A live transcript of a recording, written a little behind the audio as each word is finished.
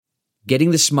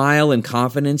Getting the smile and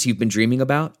confidence you've been dreaming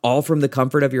about, all from the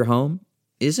comfort of your home,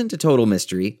 isn't a total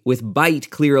mystery with Bite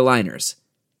clear aligners.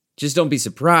 Just don't be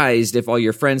surprised if all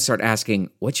your friends start asking,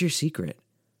 "What's your secret?"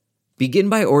 Begin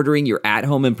by ordering your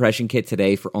at-home impression kit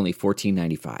today for only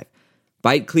 $14.95.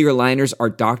 Bite clear aligners are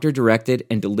doctor-directed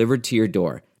and delivered to your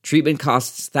door. Treatment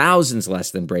costs thousands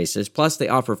less than braces, plus they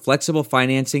offer flexible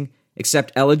financing,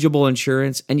 accept eligible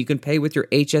insurance, and you can pay with your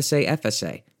HSA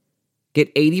FSA.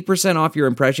 Get 80% off your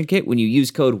impression kit when you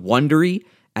use code WONDERY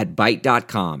at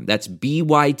Byte.com. That's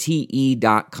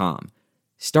BYTE.com.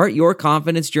 Start your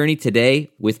confidence journey today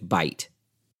with Byte.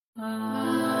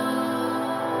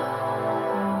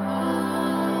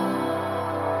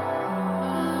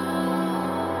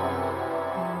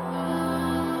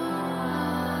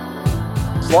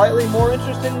 Slightly more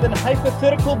interesting than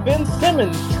hypothetical Ben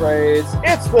Simmons trades,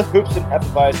 it's the Hoops and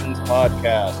Hefeweizens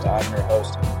podcast. I'm your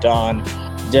host, Don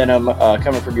Denham,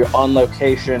 coming from you on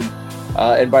location,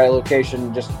 and by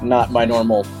location, just not my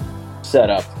normal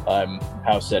setup. I'm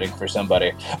house sitting for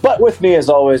somebody. But with me, as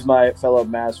always, my fellow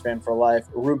Mavs fan for life,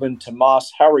 Ruben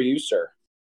Tomas. How are you, sir?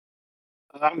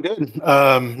 I'm good.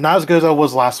 Not as good as I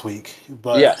was last week,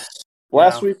 but yes,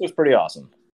 last week was pretty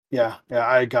awesome. Yeah,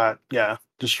 I got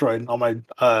destroyed on my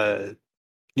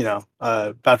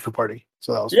bachelor party,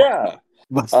 so that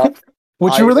was fun.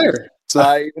 Which you were there. So.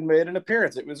 I even made an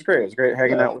appearance. It was great. It was great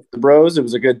hanging out with the bros. It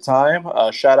was a good time.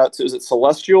 Shout out to, is it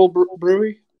Celestial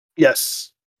Brewery?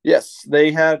 Yes, they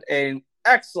had an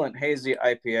excellent hazy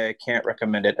IPA. Can't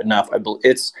recommend it enough.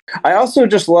 I also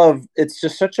just love. It's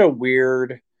just such a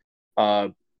weird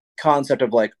concept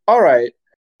of like, all right,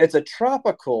 it's a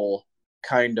tropical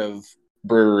kind of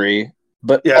brewery,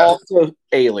 but also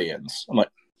aliens. I'm like,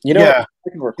 what? I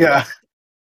can work with that.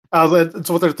 It's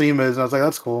what their theme is. And I was like,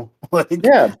 that's cool.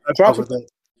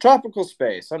 Tropical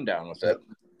space. I'm down with it.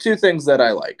 Two things that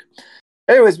I like.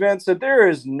 Anyways, man, so there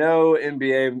is no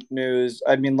NBA news.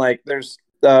 I mean, like, there's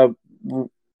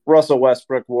Russell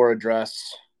Westbrook wore a dress.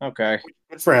 Okay.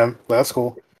 Good for him. That's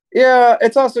cool. Yeah,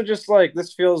 it's also just like,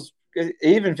 it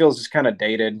even feels just kind of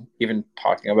dated, even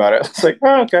talking about it. It's like,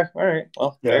 oh, okay, all right.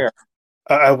 Well, there.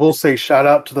 I will say shout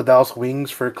out to the Dallas Wings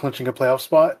for clinching a playoff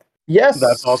spot. Yes.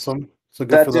 That's awesome. So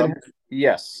good for them.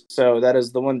 Yes. So that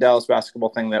is the one Dallas basketball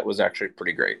thing that was actually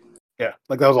pretty great. Yeah,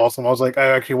 like that was awesome. I was like,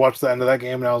 I actually watched the end of that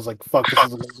game and I was like, fuck, this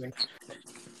is amazing.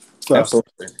 So,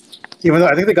 absolutely. Even though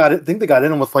I think they got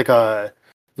in with like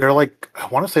they're like, I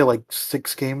want to say like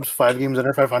 5 games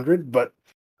under 500, but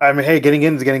I mean, hey, getting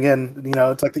in is getting in.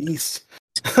 It's like the East.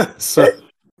 So,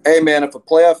 hey man, if a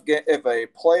playoff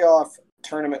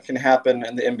tournament can happen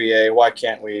in the NBA, why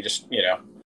can't we just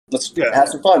let's have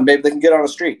some fun? Maybe they can get on a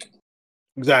streak.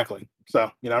 Exactly. So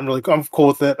I'm cool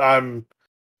with it. I'm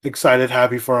excited,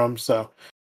 happy for them. So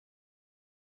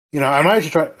I might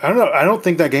actually try. I don't know. I don't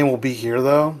think that game will be here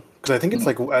though, because I think it's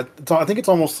like I think it's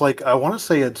almost like I want to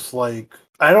say it's like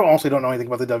I don't know anything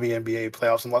about the WNBA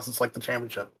playoffs unless it's like the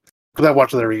championship. Because I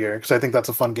watch it every year because I think that's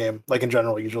a fun game, like in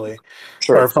general, usually.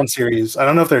 Sure. Or a fun series. I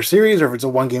don't know if they're series or if it's a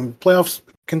one-game playoffs.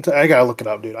 I gotta look it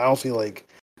up, dude. I don't see and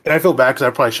I feel bad because I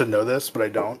probably should know this, but I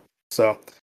don't. So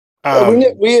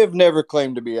we have never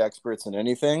claimed to be experts in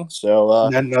anything. So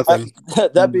nothing.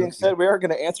 That being said, we are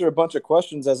going to answer a bunch of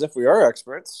questions as if we are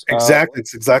experts. Exactly,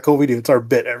 it's exactly what we do. It's our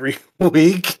bit every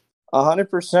week.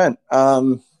 100%.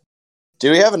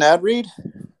 Do we have an ad read?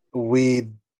 We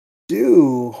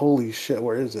do. Holy shit,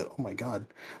 where is it? Oh my god.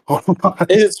 Hold on.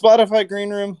 Is it Spotify Green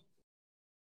Room?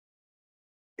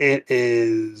 It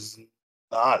is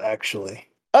not actually.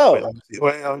 Oh.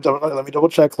 Wait, let me double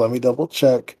check.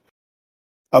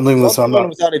 I'm leaving this on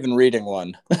without even reading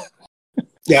one.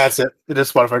 Yeah, that's it. It is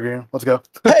Spotify Green Room. Let's go.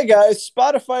 Hey guys,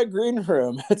 Spotify Green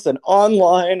Room. It's an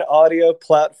online audio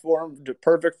platform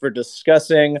perfect for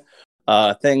discussing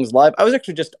things live. I was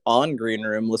actually just on Green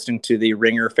Room listening to the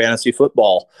Ringer Fantasy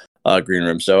Football Green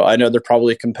Room. So I know they're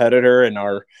probably a competitor, and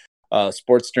our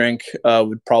sports drink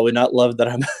would probably not love that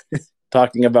I'm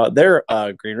talking about their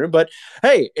Green Room. But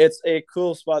hey, it's a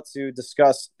cool spot to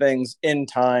discuss things in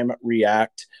time,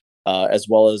 react, as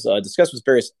well as discuss with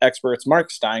various experts.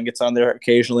 Mark Stein gets on there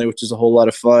occasionally, which is a whole lot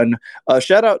of fun.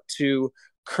 Shout out to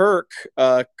Kirk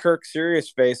Serious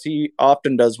Face. He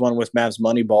often does one with Mavs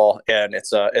Moneyball, and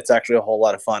it's actually a whole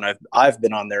lot of fun. I've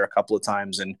been on there a couple of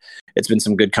times, and it's been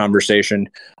some good conversation.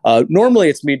 Normally,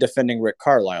 it's me defending Rick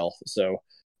Carlisle, so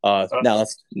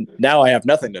now I have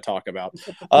nothing to talk about.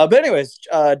 But anyways,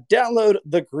 download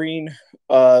the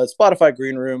Spotify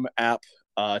Green Room app.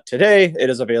 Today it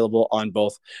is available on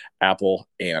both Apple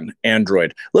and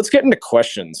Android. Let's get into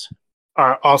questions. All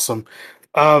right, awesome.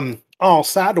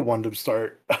 Sad one to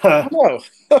start. Oh,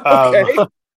 okay.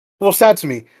 Well, sad to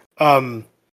me.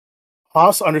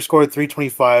 Haas underscore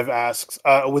 325 asks,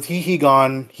 with he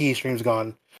gone, he streams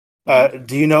gone.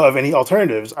 Do you know of any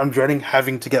alternatives? I'm dreading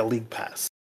having to get League Pass.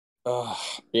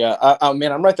 Yeah, I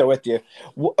mean, I'm right there with you.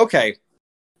 Okay,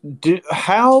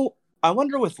 I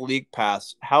wonder with League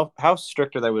Pass, how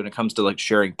strict are they when it comes to like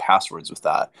sharing passwords with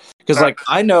that? Because like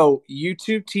I know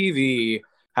YouTube TV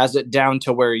has it down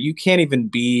to where you can't even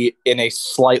be in a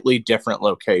slightly different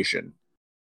location.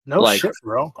 No like, shit,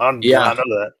 bro. I did yeah, not know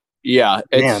that. yeah,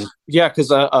 Man.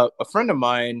 because a friend of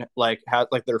mine like had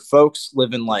like their folks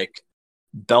live in like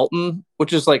Belton,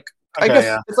 which is like I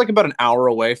guess it's like about an hour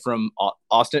away from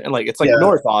Austin, and like it's like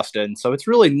North Austin, so it's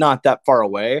really not that far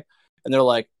away. And they're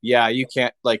like, yeah, you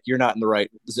can't, like, you're not in the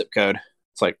right zip code.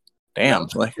 It's like, damn.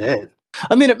 Like,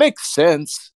 I mean, it makes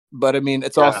sense, but I mean,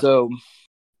 it's also,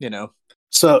 you know.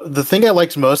 So the thing I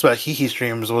liked most about Hee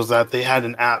Streams was that they had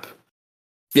an app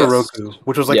for Roku,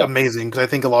 which was like amazing because I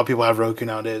think a lot of people have Roku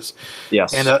nowadays.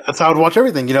 Yes. And that's how I would watch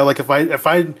everything. You know, like if I,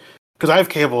 because I have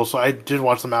cable, so I did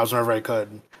watch the Mavs whenever I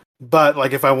could. But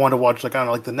like if I want to watch like I don't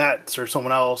know, like the Nets or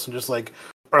someone else, and just like,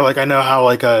 or like I know how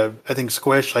like I think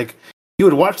Squish, like you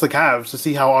would watch the Cavs to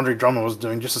see how Andre Drummond was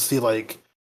doing, just to see like,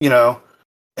 you know,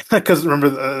 because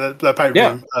remember that pipe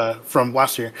game from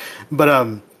last year.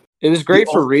 But it was great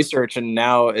for research, and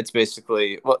now it's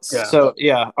basically so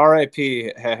RIP.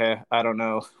 I don't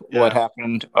know what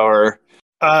happened or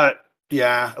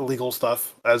illegal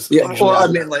stuff as well, I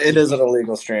mean, like, it is an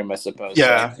illegal stream, I suppose.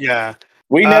 Yeah.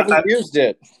 We never used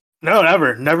it. No,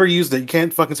 never used it. You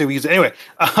can't fucking say we used it anyway.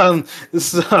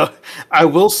 So I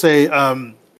will say,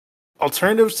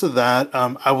 alternatives to that,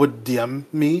 I would DM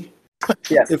me.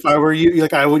 If I were you,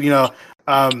 like I would, you know,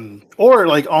 or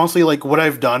like honestly, like what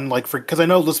I've done, like because I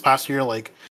know this past year,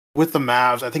 like with the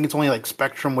Mavs, I think it's only like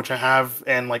Spectrum, which I have,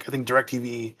 and like I think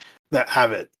DirecTV that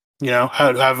have it. You know,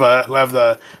 who have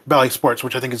the Bally Sports,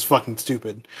 which I think is fucking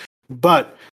stupid.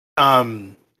 But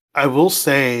I will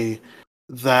say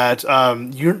that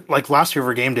you're like last year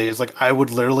for game days, like I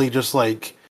would literally just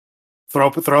like throw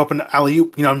up an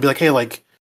alley-oop, you know, and be like, hey, like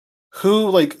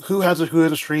who has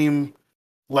a stream,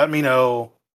 let me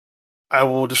know, I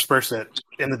will disperse it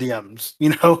in the DMs, you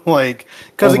know, like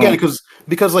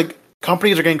because like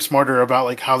companies are getting smarter about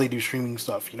like how they do streaming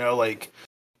stuff, you know, like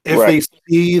if they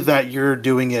see that you're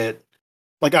doing it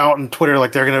like out on Twitter,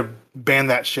 like they're gonna ban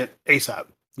that shit ASAP,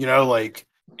 you know, like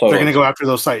they're gonna go after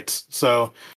those sites.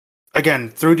 So again,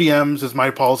 through DMs is my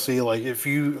policy. Like, if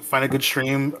you find a good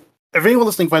stream, if anyone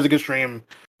listening finds a good stream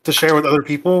to share with other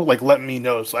people, like, let me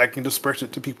know so I can disperse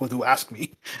it to people who ask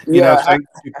me. You know,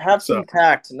 have some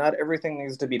tact. Not everything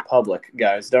needs to be public,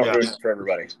 guys. Don't ruin it for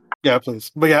everybody. Yeah, please.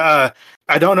 But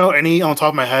I don't know any on top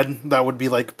of my head that would be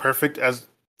like perfect as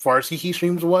far as Hee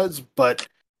streams was, but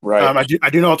I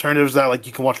do know alternatives that like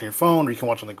you can watch on your phone or you can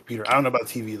watch on the computer. I don't know about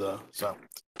TV though, so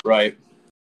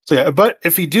So yeah, but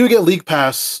if you do get League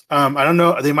Pass, I don't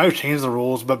know, they might have changed the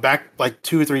rules, but back like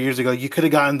 2 or 3 years ago, you could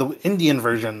have gotten the Indian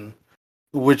version,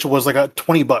 which was like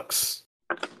 $20.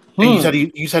 And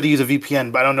you had to use a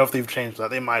VPN, but I don't know if they've changed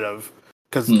that. They might have,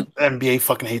 because the NBA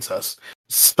fucking hates us.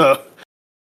 So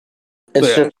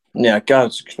it's God,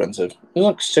 it's expensive. It's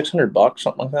like $600,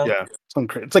 something like that. Yeah,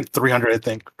 it's like 300, I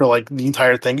think, for like the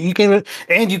entire thing. You can't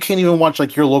even watch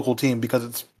like your local team because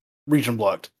it's region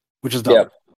blocked, which is dumb. Yeah.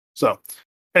 So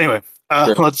anyway,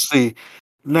 let's see.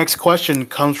 Next question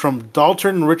comes from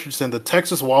Dalton Richardson, the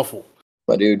Texas Waffle.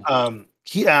 My dude.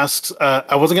 He asks,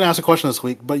 I wasn't going to ask a question this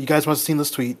week, but you guys must have seen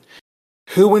this tweet.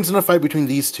 Who wins in a fight between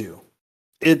these two?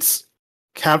 It's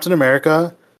Captain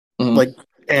America,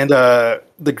 and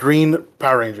the Green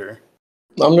Power Ranger.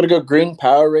 I'm going to go Green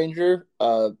Power Ranger,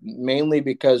 mainly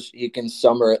because he can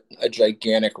summon a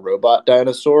gigantic robot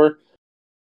dinosaur.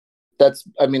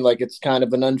 It's kind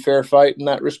of an unfair fight in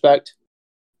that respect.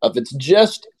 If it's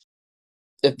just,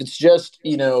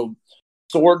 you know,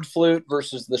 sword flute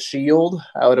versus the shield,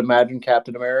 I would imagine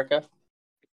Captain America.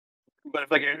 But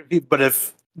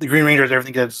if the Green Ranger has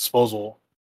everything at his disposal,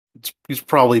 he's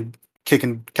probably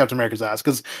kicking Captain America's ass,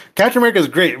 because Captain America is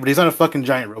great, but he's not a fucking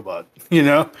giant robot, you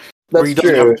know. That's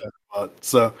true.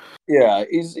 So yeah,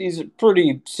 he's a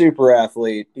pretty super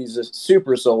athlete. He's a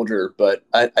super soldier, but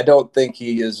I don't think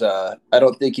he is. I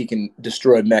don't think he can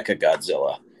destroy Mecha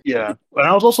Godzilla. Yeah, and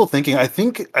I was also thinking, I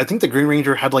think the Green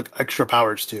Ranger had like extra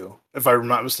powers too, if I'm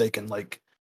not mistaken. Like,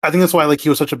 I think that's why like he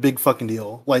was such a big fucking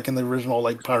deal, like in the original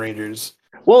like Power Rangers.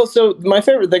 Well, so my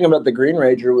favorite thing about the Green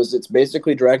Ranger was it's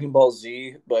basically Dragon Ball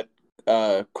Z, but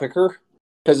quicker,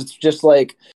 because it's just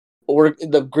like, or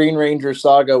the Green Ranger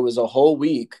saga was a whole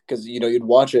week, because you know you'd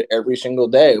watch it every single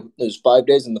day. It was 5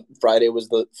 days, and the Friday was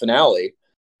the finale,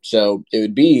 so it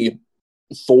would be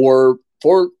 4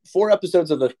 four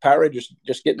episodes of the Power Rangers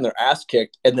just getting their ass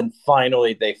kicked, and then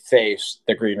finally they face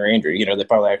the Green Ranger. You know, they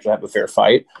finally actually have a fair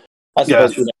fight. I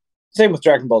suppose. Yeah. Same with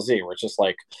Dragon Ball Z, where it's just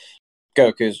like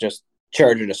Goku's just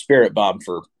charging a spirit bomb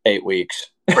for 8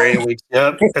 weeks. For 8 weeks,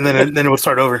 yep. And then it would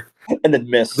start over. And then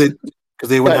miss. Because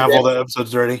they wouldn't have all the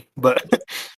episodes ready. But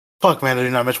fuck, man, I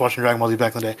did not miss watching Dragon Ball Z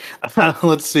back in the day.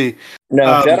 Let's see. No,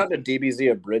 shout out to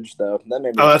DBZ Abridged, though. That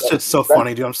made me that's just so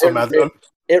funny, dude. I'm so mad.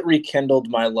 It rekindled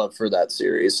my love for that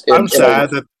series. I'm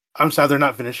sad they're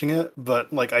not finishing it,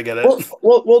 but like I get it.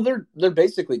 Well, they're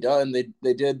basically done.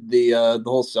 They did the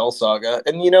whole Cell saga,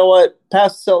 and you know what?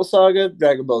 Past Cell saga,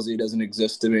 Dragon Ball Z doesn't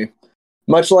exist to me.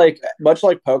 Much like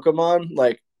Pokemon.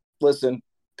 Like, listen,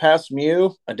 past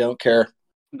Mew, I don't care.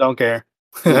 Don't care.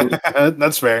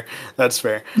 That's fair. That's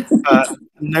fair.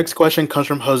 Next question comes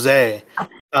from Jose.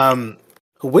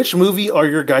 Which movie are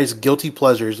your guys' guilty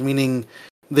pleasures? Meaning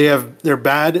they're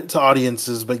bad to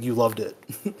audiences, but you loved it.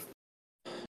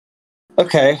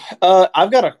 Okay.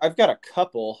 I've got a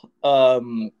couple.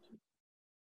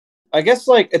 I guess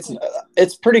like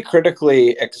it's pretty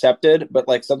critically accepted, but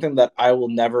like something that I will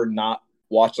never not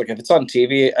watch. Like if it's on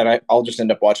TV and I'll just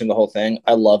end up watching the whole thing.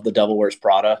 I love The Devil Wears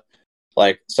Prada.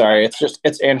 Like, sorry,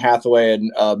 it's Anne Hathaway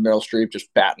and Meryl Streep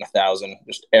just batting 1,000,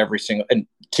 just every single, and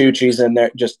Tucci's in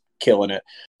there just killing it.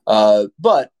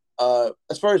 But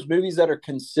as far as movies that are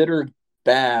considered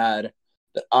bad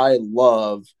that I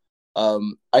love,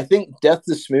 I think Death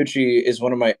to Smoochie is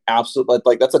one of my absolute,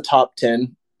 like that's a top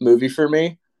 10 movie for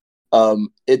me.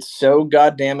 It's so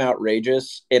goddamn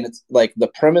outrageous, and it's like the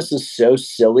premise is so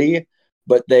silly,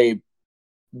 but they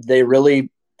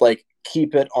really like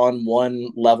keep it on one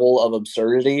level of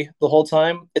absurdity the whole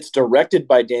time. It's directed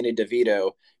by Danny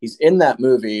DeVito. He's in that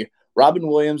movie. Robin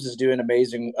Williams is doing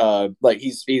amazing. Like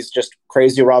he's just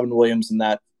crazy Robin Williams in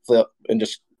that flip, and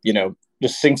just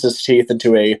sinks his teeth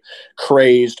into a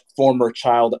crazed former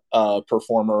child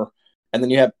performer. And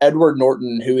then you have Edward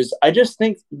Norton, who is, I just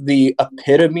think, the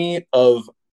epitome of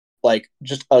like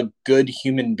just a good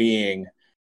human being,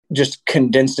 just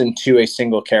condensed into a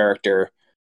single character.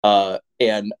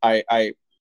 And I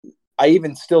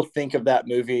even still think of that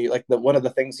movie, like one of the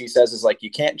things he says is like,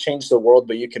 you can't change the world,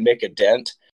 but you can make a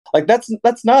dent. Like that's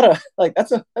not a, like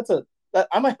that's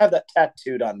I might have that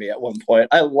tattooed on me at one point.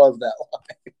 I love that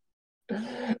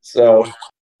line. So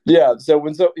yeah,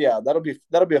 that'll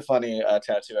be a funny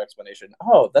tattoo explanation.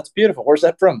 Oh, that's beautiful. Where's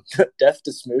that from? Death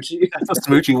to Smoochie. Death to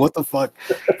Smoochie. What the fuck?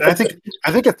 I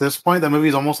think at this point that movie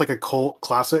is almost like a cult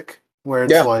classic, where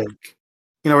it's like,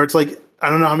 where it's like, I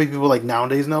don't know how many people like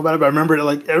nowadays know about it, but I remember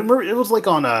it was like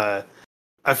on I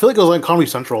feel like it was like Comedy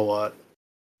Central a lot.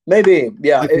 Maybe,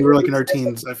 yeah. Like we were like in our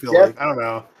teens. I feel like, I don't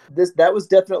know. That was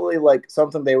definitely like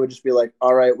something they would just be like,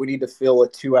 all right, we need to fill a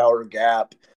 2-hour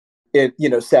gap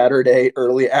in Saturday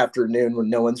early afternoon when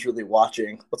no one's really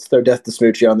watching. Let's throw Death to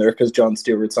Smoochie on there because Jon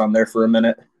Stewart's on there for a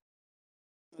minute.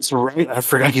 That's right. I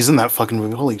forgot he's in that fucking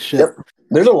movie. Holy shit! Yep.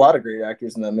 There's a lot of great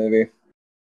actors in that movie.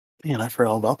 Man, I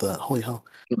forgot all about that. Holy hell!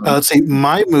 Let's see,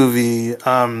 my movie.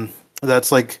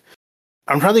 That's like,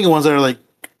 I'm trying to think of ones that are like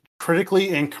critically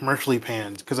and commercially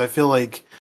panned, because I feel like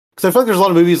there's a lot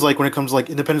of movies like when it comes to like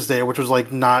Independence Day, which was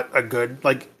like not a good,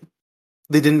 like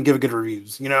they didn't give good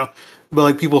reviews, but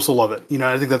like people still love it.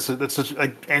 I think that's such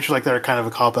like answers like that are kind of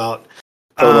a cop out.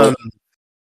 I'm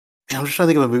just trying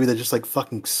to think of a movie that just like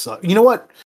fucking sucks. You know what?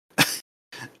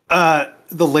 The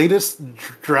latest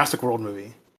Jurassic World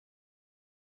movie.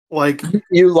 Like,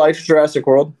 you liked Jurassic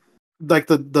World? Like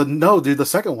no, dude, the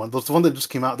second one, the one that just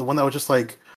came out, the one that was just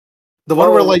like the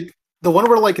one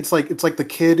where it's like the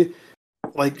kid,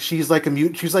 like she's like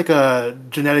a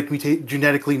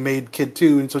genetically made kid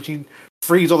too, and so she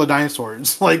frees all the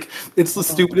dinosaurs. Like, it's the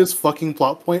stupidest fucking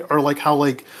plot point. Or like how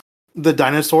like the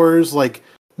dinosaurs, like,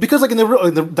 because like in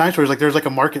the dinosaurs, like there's like a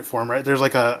market for them, right? There's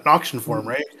like an auction for them,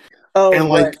 right? Oh, and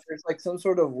like there's like some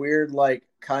sort of weird like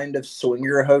kind of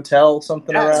swinger hotel,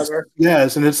 something or other.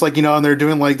 Yes, and it's like, and they're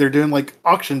doing like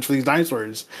auctions for these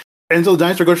dinosaurs. And so the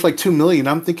dinosaur goes for like $2 million.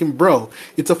 I'm thinking, bro,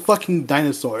 it's a fucking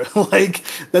dinosaur. Like,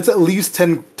 that's at least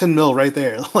 10 mil right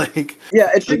there. Like, yeah,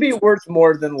 it should be worth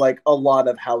more than like a lot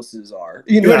of houses are.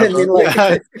 You know what I mean? Like,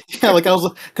 like I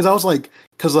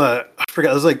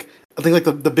forgot. It was like, I think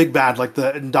like the big bad, like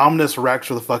the Indominus Rex,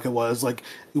 or the fuck it was, like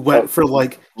went for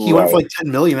like went for like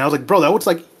 10 million. I was like, bro, that was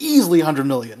like easily 100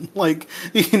 million. Like,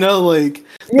 like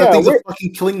that thing's a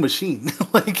fucking killing machine.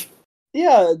 Like,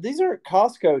 yeah, these are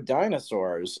Costco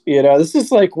dinosaurs. This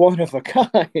is like one of a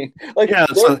kind. Like, yeah,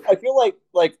 I feel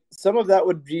like some of that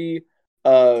would be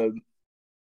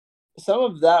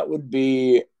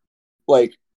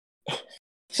like,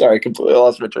 sorry, I completely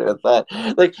lost my train of thought.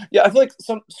 Like, yeah, I feel like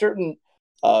some certain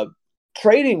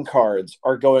trading cards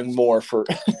are going more for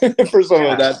for some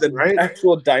of that than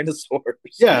actual dinosaurs.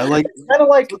 Yeah, like it's kind of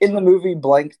like in the movie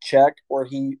Blank Check, where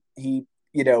he he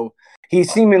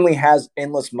seemingly has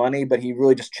endless money, but he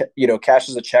really just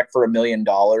cashes a check for $1 million,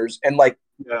 and like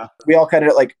we all kind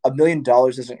of like $1 million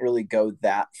doesn't really go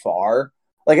that far.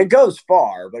 Like it goes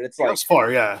far, but it goes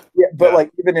far, yeah. But like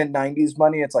even in '90s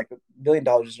money, it's like $1 million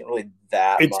isn't really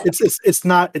that much. It's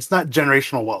not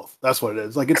generational wealth. That's what it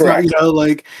is. Like it's not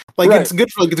it's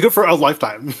good for a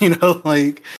lifetime.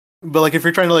 But like if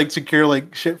you're trying to like secure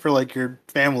like shit for like your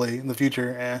family in the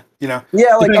future, Yeah,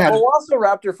 like a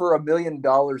Velociraptor for $1 million,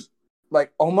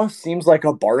 like almost seems like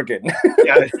a bargain.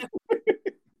 Yeah.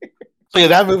 So yeah,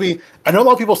 that movie. I know a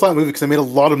lot of people saw that movie because they made a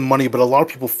lot of money, but a lot of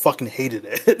people fucking hated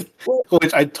it,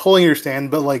 which I totally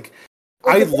understand. But like,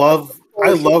 I love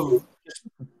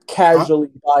casually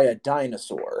buy a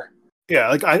dinosaur. Yeah,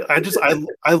 like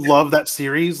I love that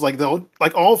series. Like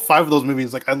all 5 of those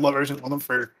movies. Like I love every single one of them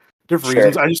for different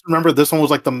reasons. I just remember this one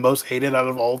was like the most hated out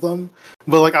of all of them.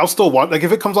 But like I'll still watch. Like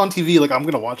if it comes on TV, like I'm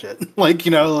gonna watch it. Like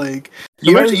like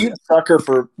you sucker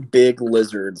for big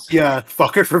lizards. Yeah,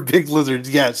 fucker for big lizards.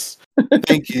 Yes.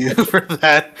 Thank you for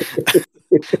that.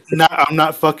 I'm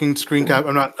not fucking screen cap.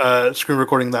 I'm not screen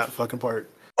recording that fucking part.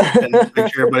 And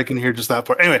make sure everybody can hear just that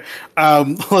part. Anyway,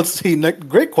 let's see.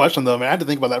 Great question though, man. I had to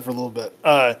think about that for a little bit.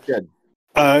 Good.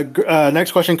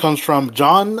 Next question comes from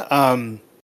John.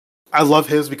 I love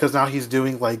his because now he's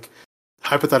doing like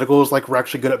hypotheticals like we're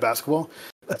actually good at basketball.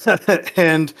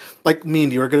 And like me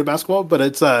and you are good at basketball, but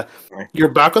it's you're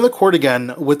back on the court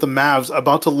again with the Mavs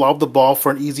about to lob the ball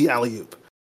for an easy alley-oop.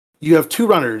 You have 2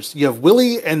 runners. You have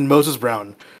Willie and Moses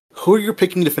Brown. Who are you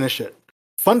picking to finish it?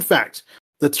 Fun fact,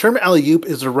 the term alley-oop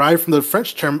is derived from the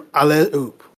French term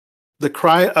allez-oop, the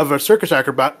cry of a circus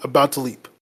acrobat about to leap.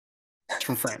 It's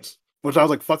from France. Which I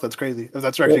was like, fuck, that's crazy. If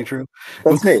that's actually true.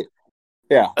 That's neat.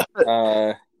 Yeah.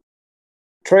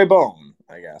 Très bon,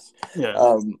 I guess.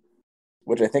 Yeah.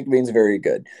 Which I think means very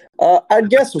good.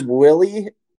 I'd guess Willie,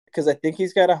 because I think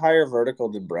he's got a higher vertical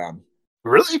than Brown.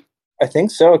 Really? I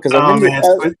think so, because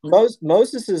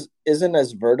Moses isn't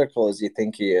as vertical as you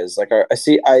think he is. Like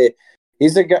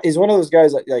he's a guy. He's one of those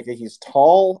guys like he's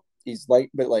tall, he's light,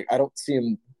 but like I don't see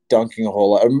him dunking a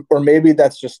whole lot. Or maybe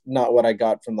that's just not what I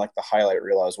got from like the highlight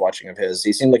reel I was watching of his.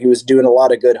 He seemed like he was doing a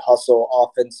lot of good hustle,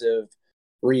 offensive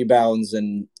rebounds,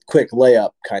 and quick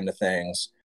layup kind of things,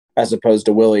 as opposed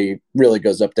to Willie really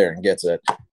goes up there and gets it.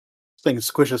 I think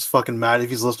Squish is fucking mad if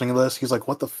he's listening to this. He's like,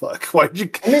 "What the fuck? Why'd you?"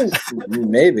 I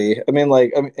mean, maybe.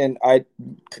 And I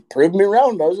prove me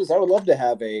wrong, Moses. I would love to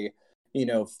have a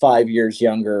 5 years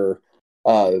younger,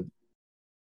 Willie,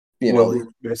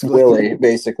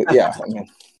 basically. Yeah.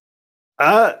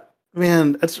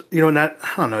 Man, that's not.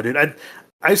 I don't know, dude.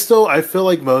 I feel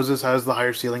like Moses has the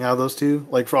higher ceiling out of those two,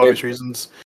 like for obvious reasons.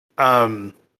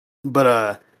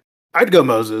 But I'd go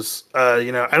Moses. I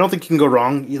don't think you can go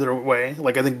wrong either way.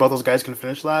 Like I think both those guys can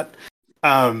finish that.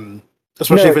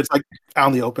 Especially if it's like out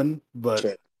in the open.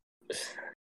 But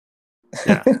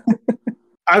yeah,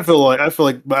 I feel like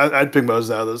I'd pick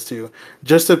Moses out of those two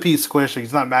just to appease Squish.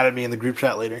 He's not mad at me in the group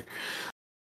chat later.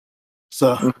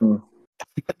 So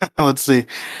let's see.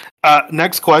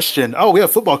 Next question. Oh, we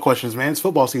have football questions, man. It's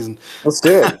football season. Let's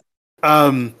do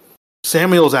it.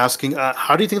 Samuel's asking,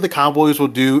 how do you think the Cowboys will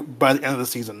do by the end of the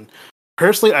season?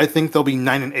 Personally, I think they'll be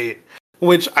 9-8,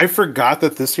 which I forgot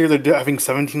that this year they're having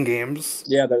 17 games.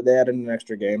 Yeah, they added an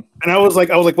extra game. And I was like,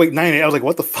 wait, 9-8? I was like,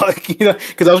 what the fuck?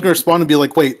 Because I was going to respond and be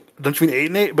like, wait, don't you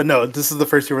mean 8-8? But no, this is the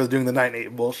first year where they're doing the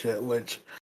 9-8 bullshit, which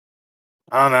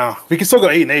I don't know. We can still go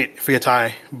 8-8 if we get a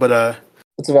tie, but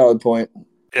that's a valid point.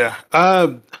 Yeah.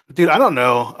 Dude, I don't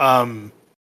know.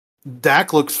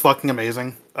 Dak looks fucking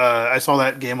amazing. I saw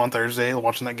that game on Thursday.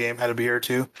 Watching that game, had a beer or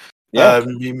two. Yeah,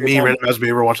 me and Red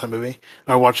Masby were watching that movie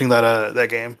or watching that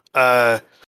game. But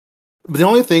the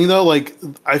only thing though, like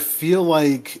I feel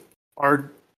like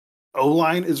our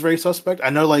O-line is very suspect. I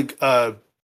know like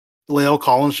La'el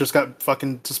Collins just got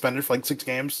fucking suspended for like 6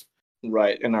 games.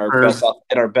 Right, and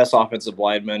our best offensive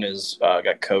lineman is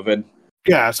got COVID.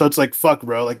 Yeah, so it's like fuck,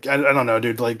 bro. Like I don't know,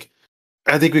 dude. Like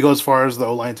I think we go as far as the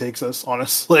O-line takes us,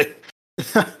 honestly.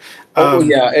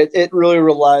 It really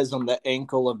relies on the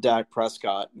ankle of Dak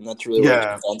Prescott, and that's really what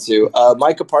it comes down to.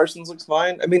 Micah Parsons looks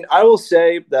fine. I mean, I will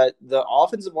say that the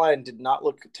offensive line did not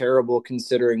look terrible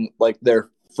considering like their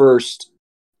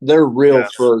real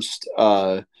first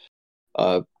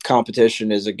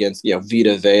competition is against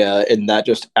Vita Vea and that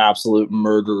just absolute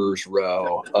murderer's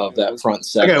row of that front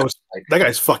seven. that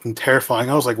guy's fucking terrifying.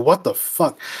 I was like, what the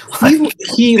fuck?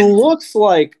 He looks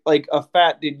like a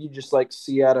fat dude you just like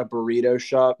see at a burrito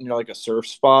shop, like a surf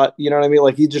spot. You know what I mean?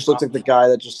 Like he just looks like the guy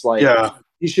that just like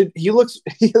he looks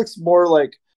more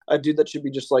like a dude that should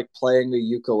be just like playing the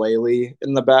ukulele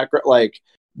in the background. Like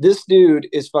this dude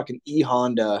is fucking E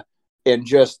Honda and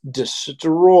just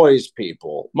destroys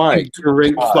people. My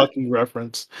great fucking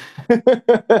reference. I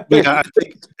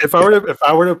think if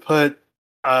I were to put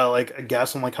like a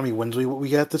guess on like how many wins we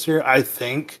get this year, I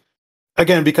think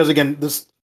because this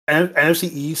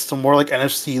NFC East, so more like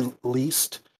NFC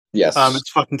least. Yes, it's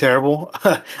fucking terrible.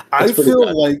 I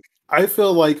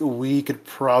feel like we could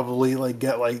probably like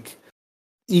get like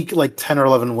 10 or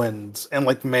 11 wins and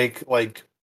like make like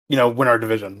win our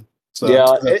division. So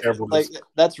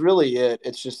that's really it.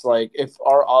 It's just like if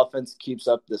our offense keeps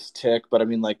up this tick, but I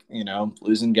mean, like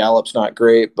losing Gallup's not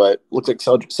great, but looks like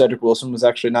Cedric Wilson was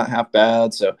actually not half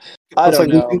bad. So I don't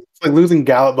know. It's like losing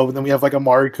Gallup, but then we have like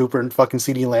Amari Cooper and fucking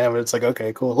CeeDee Lamb, and it's like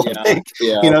okay, cool.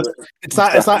 Yeah, it's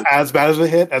not as bad as a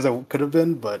hit as it could have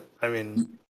been, but I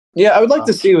mean. Yeah, I would like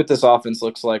to see what this offense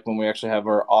looks like when we actually have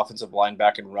our offensive line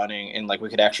back and running, and like we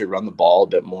could actually run the ball a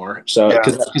bit more. So,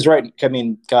 because right, I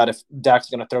mean, God, if Dak's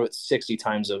going to throw it 60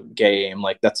 times a game,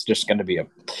 like that's just going to be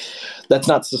that's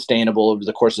not sustainable over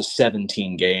the course of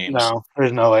 17 games. No,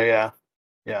 there's no way.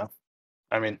 Yeah.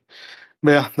 I mean,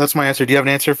 that's my answer. Do you have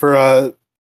an answer for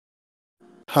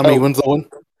how many wins they'll win?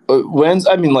 Wins?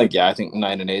 I mean, like, I think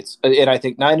 9-8, and I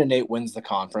think 9-8 wins the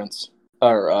conference.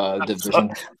 Or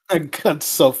division. That's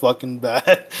so fucking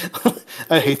bad.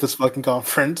 I hate this fucking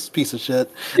conference, piece of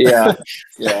shit. Yeah.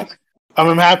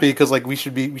 I'm happy because like we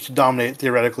should dominate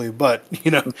theoretically, but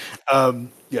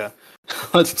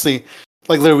Let's see.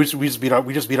 Like literally, we just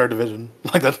beat our division.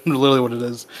 Like that's literally what it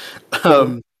is.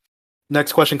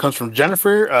 Next question comes from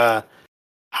Jennifer.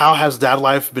 How has dad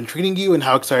life been treating you, and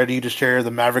how excited are you to share the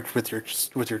Mavericks with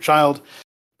your child?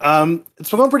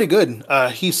 It's been going pretty good.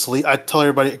 He sleep. I tell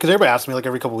everybody because everybody asks me like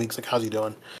every couple weeks, like, how's he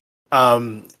doing?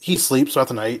 He sleeps throughout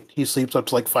the night. He sleeps up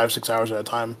to like 5-6 hours at a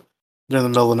time during the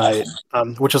middle of the night.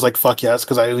 Which is like fuck yes,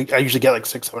 because I usually get like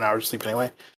 6-7 hours of sleep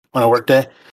anyway on a work day.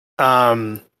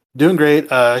 Doing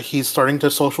great. He's starting to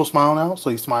social smile now,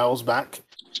 so he smiles back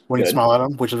when you smile at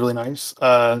him, which is really nice.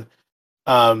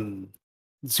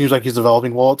 It seems like he's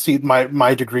developing well. See,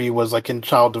 my degree was like in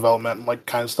child development, like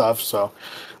kind of stuff. So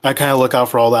I kind of look out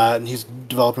for all that, and he's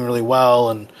developing really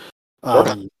well. And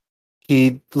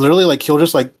he literally like he'll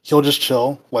just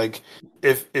chill. Like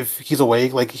if he's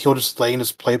awake, like he'll just lay in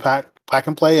his pack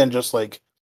and play, and just like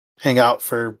hang out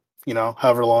for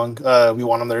however long we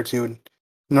want him there to. And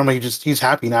normally he's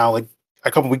happy now. Like a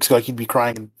couple weeks ago, like, he'd be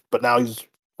crying, but now he's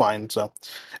fine. So,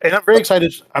 and I'm very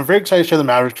excited. To share the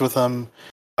Mavericks with him.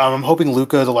 I'm hoping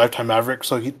Luka is a lifetime Maverick,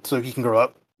 so he can grow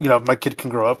up. My kid can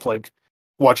grow up like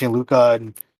watching Luka,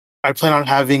 and I plan on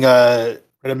having Red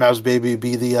Mavs baby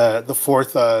be the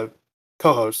fourth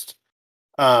co-host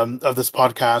of this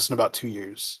podcast in about 2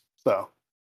 years. So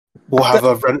we'll have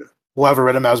a Red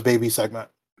Mavs baby segment.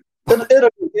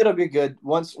 It'll be good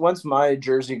once my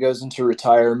jersey goes into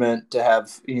retirement to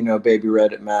have baby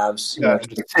Red at Mavs.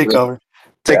 Just take over,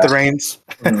 take the reins.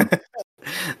 Mm-hmm.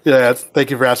 Yeah,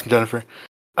 thank you for asking, Jennifer.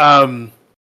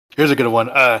 Here's a good one.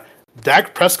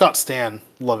 Dak Prescott Stan,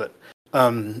 love it.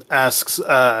 Asks,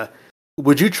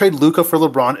 would you trade Luka for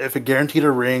LeBron if it guaranteed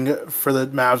a ring for the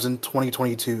Mavs in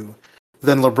 2022?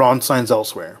 Then LeBron signs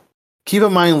elsewhere. Keep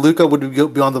in mind, Luka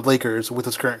would be on the Lakers with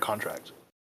his current contract.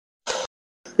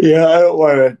 Yeah, I don't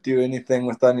want to do anything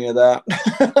with any of that.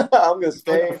 I'm gonna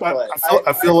stay.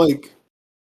 I feel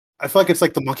like it's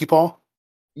like the monkey paw.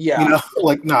 Yeah,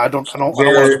 like no, I don't want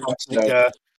to. Yeah.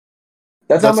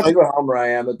 That's how much of a homer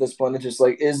I am at this point. It's just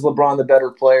like, is LeBron the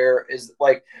better player?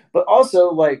 But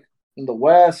also like in the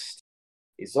West,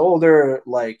 he's older.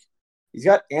 Like he's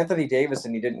got Anthony Davis,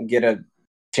 and he didn't get a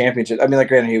championship. I mean, like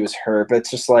granted he was hurt, but it's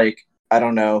just like I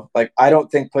don't know. Like I don't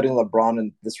think putting LeBron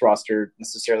in this roster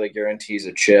necessarily guarantees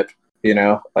a chip.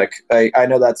 Like I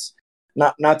know that's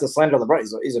not to slander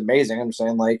LeBron. He's amazing. I'm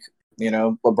saying like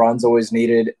LeBron's always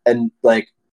needed and like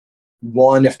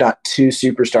one, if not two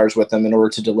superstars with them in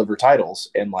order to deliver titles.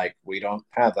 And like, we don't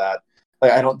have that.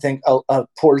 Like, I don't think a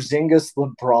Porzingis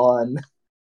LeBron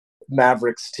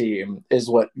Mavericks team is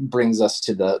what brings us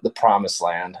to the promised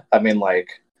land. I mean, like,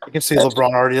 I can see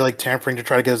LeBron already like tampering to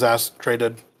try to get his ass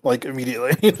traded like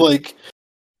immediately. Like,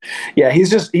 yeah, he's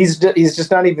just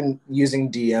not even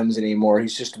using DMs anymore.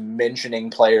 He's just mentioning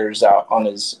players out on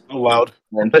his loud.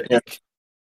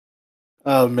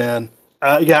 Oh man.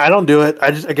 Yeah, I don't do it.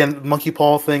 I just monkey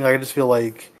paw thing. Like, I just feel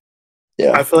like,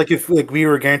 I feel like if like we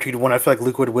were guaranteed one, I feel like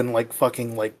Luke would win like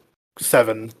fucking like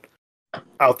 7.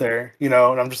 out there, you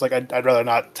know, and I'm just like, I'd rather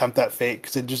not tempt that fate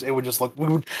because it would just look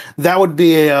that would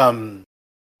be a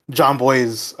John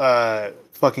Boy's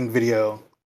fucking video,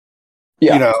 you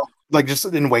Yeah. know, like just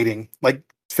in waiting, like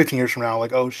 15 years from now,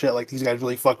 like oh shit, like these guys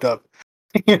really fucked up,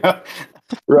 you know.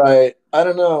 Right. I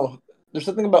don't know. There's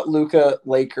something about Luca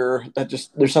Laker that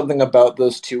just there's something about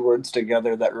those two words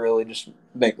together that really just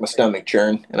make my stomach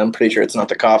churn, and I'm pretty sure it's not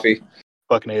the coffee.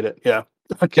 Fucking hate it. Yeah.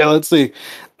 Okay, let's see.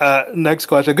 Next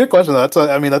question. Good question. Though.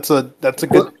 That's a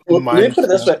good Let me mind. put it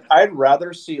this way: I'd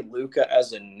rather see Luca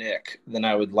as a Knick than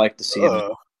I would like to see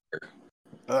him.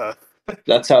 Uh,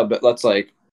 That's how. But that's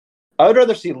like I would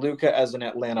rather see Luca as an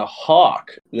Atlanta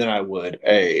Hawk than I would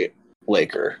a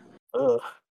Laker. let's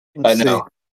I see. know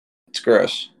it's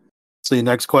gross. So the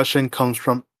next question comes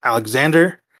from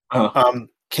Alexander.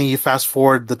 Can you fast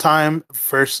forward the time?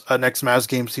 First, next Mavs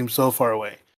game seems so far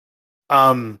away.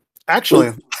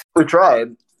 Actually, we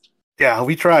tried. Yeah,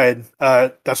 we tried.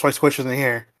 That's why Squish isn't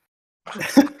here.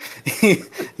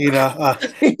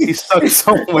 He's stuck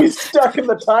somewhere. He's stuck in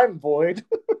the time void.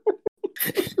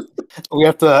 We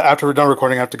have to, after we're done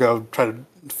recording, I have to go try to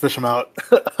fish him out.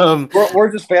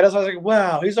 We're just fantasizing.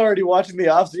 Wow, he's already watching the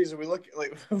off season. We look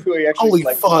like we actually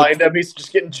find him. He's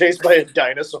just getting chased by a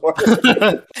dinosaur.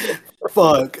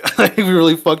 Fuck, we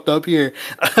really fucked up here.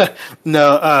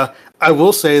 No, I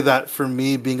will say that for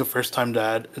me, being a first-time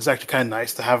dad, it's actually kind of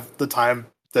nice to have the time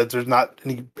that there's not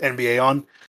any NBA on.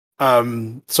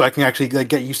 So I can actually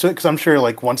get used to it because I'm sure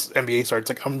once NBA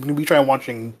starts, I'm gonna be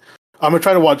I'm gonna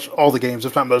try to watch all the games,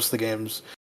 if not most of the games,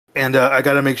 and I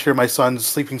got to make sure my son's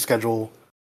sleeping schedule,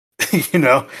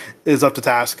 is up to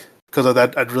task because of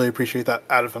that. I'd really appreciate that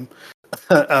out of him.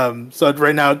 So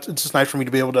right now, it's just nice for me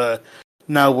to be able to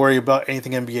not worry about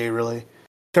anything NBA really,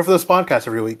 except for this podcast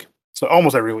every week. So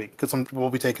almost every week because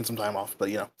we'll be taking some time off, but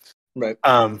right.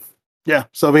 Yeah.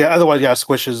 So yeah, otherwise, yeah,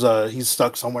 Squish is he's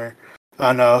stuck somewhere.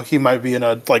 I know he might be in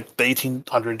the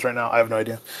 1800s right now. I have no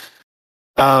idea.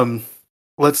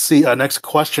 Let's see. Next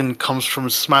question comes from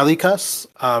Smiley Cuss.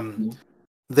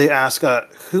 They ask,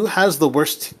 who has the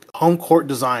worst home court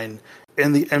design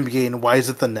in the NBA, and why is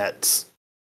it the Nets?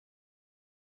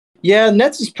 Yeah,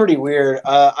 Nets is pretty weird.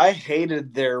 I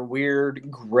hated their weird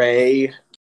gray,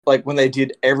 when they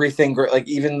did everything gray.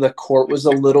 Even the court was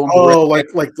a little gray.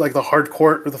 like the hard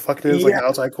court, or the fuck it is, like the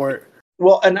outside court.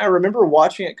 Well, and I remember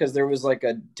watching it because there was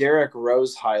a Derrick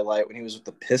Rose highlight when he was with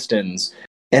the Pistons,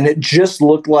 and it just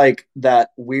looked like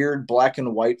that weird black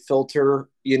and white filter,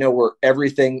 where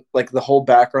everything, the whole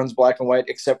background's black and white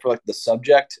except for the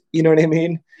subject. You know what I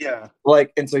mean? Yeah.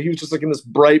 And so he was just in this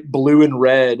bright blue and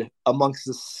red amongst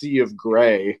the sea of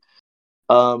gray.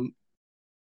 I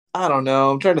don't know.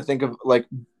 I'm trying to think of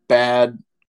bad.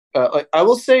 I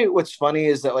will say what's funny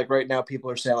is that right now people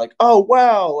are saying oh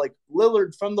wow,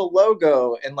 Lillard from the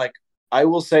logo, and I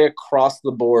will say across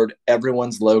the board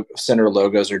everyone's center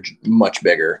logos are much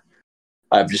bigger.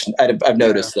 I've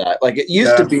noticed that it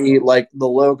used to be the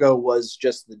logo was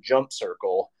just the jump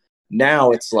circle.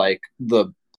 Now it's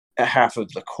the half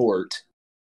of the court.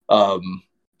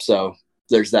 So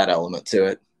there's that element to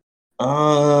it.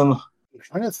 I'm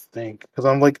trying to think because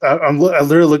I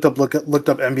literally looked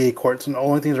up NBA courts, and the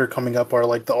only things that are coming up are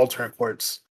the alternate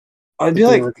courts. I'd be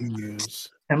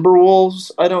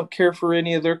Timberwolves. I don't care for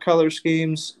any of their color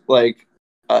schemes.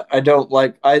 I don't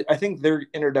like. I think their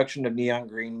introduction of neon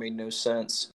green made no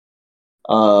sense.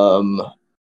 Trying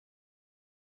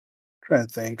to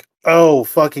think. Oh,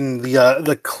 fucking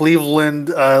the Cleveland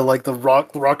the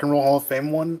Rock and Roll Hall of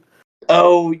Fame one.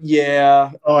 Oh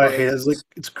yeah. Oh, I hate it.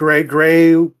 It's gray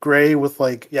with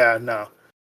no.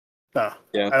 Yeah,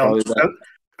 I don't.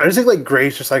 I just think gray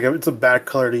is just it's a bad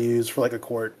color to use for a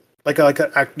court.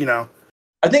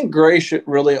 I think gray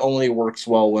really only works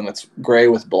well when it's gray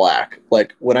with black.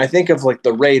 When I think of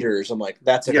the Raiders, I'm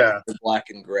that's black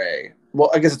and gray.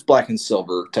 Well, I guess it's black and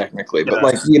silver technically,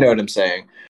 but you know what I'm saying.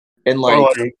 And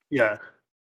yeah.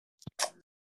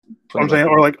 I'm saying,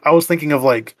 or I was thinking of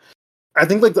I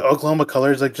think the Oklahoma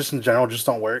colors just in general just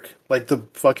don't work. The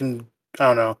fucking I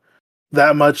don't know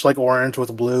that much orange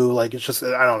with blue. It's just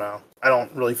I don't know. I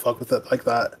don't really fuck with it like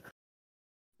that.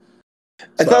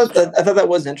 I thought that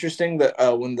was interesting that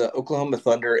when the Oklahoma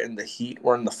Thunder and the Heat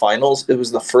were in the finals, it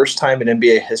was the first time in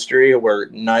NBA history where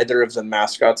neither of the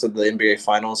mascots of the NBA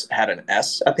finals had an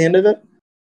S at the end of it.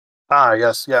 Ah,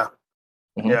 yes, yeah.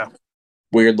 Mm-hmm. Yeah.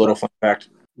 Weird little fun fact.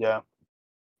 Yeah.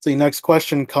 So the next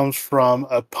question comes from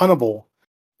Punnable.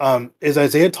 Is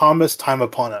Isaiah Thomas time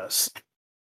upon us?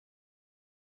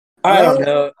 I don't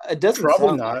know. It doesn't probably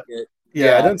sound not. Like it.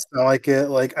 Yeah, it doesn't sound like it.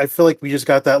 I feel we just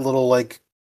got that little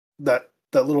that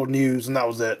little news and that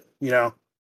was it,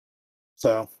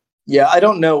 So Yeah, I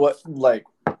don't know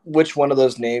which one of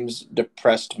those names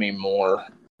depressed me more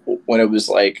when it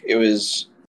was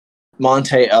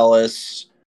Monte Ellis,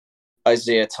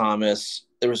 Isaiah Thomas.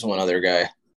 There was one other guy,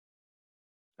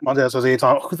 Montez Jose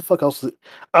Tom. Who the fuck else? Is it?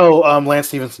 Oh, Lance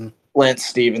Stevenson. Lance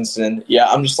Stevenson. Yeah,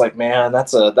 I'm just like, man,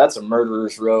 that's a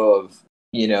murderer's row of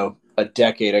a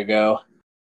decade ago.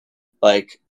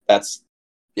 Like that's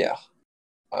yeah.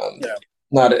 Yeah.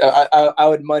 Not I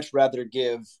would much rather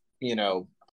give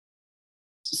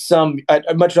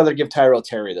I'd much rather give Tyrell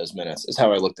Terry those minutes. Is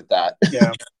how I looked at that.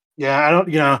 Yeah. I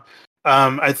don't.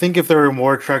 I think if there were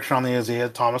more traction on the Isaiah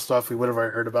Thomas stuff, we would have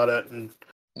already heard about it. And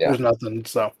there's nothing.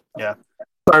 So yeah.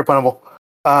 Sorry, Punnable.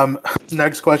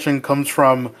 Next question comes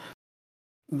from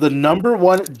the number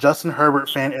one Justin Herbert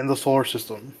fan in the solar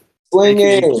system.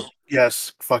 Slingy.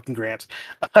 Yes, fucking Grant.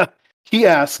 He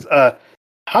asked,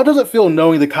 how does it feel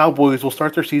knowing the Cowboys will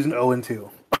start their season 0-2?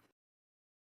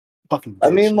 Fucking bitch. I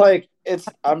mean,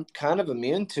 I'm kind of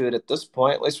immune to it at this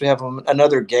point. At least we have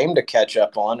another game to catch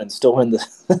up on and still win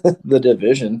the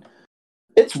division.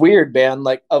 It's weird, man.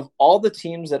 Like, of all the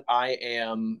teams that I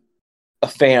am a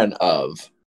fan of,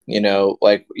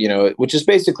 which is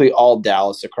basically all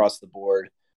Dallas across the board.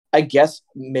 I guess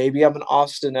maybe I'm an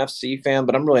Austin FC fan,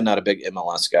 but I'm really not a big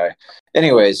MLS guy.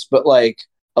 Anyways, but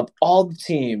of all the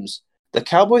teams, the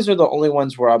Cowboys are the only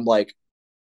ones where I'm like,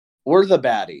 we're the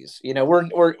baddies.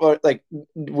 We're like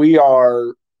we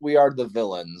are the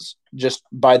villains just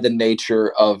by the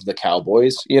nature of the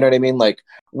Cowboys. You know what I mean? Like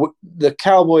the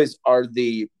Cowboys are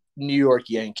the New York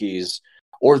Yankees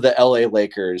or the LA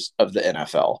Lakers of the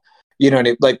NFL. You know what I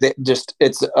mean? Like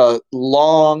it's a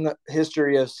long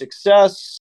history of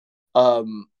success.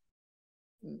 No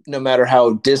matter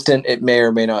how distant it may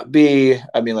or may not be.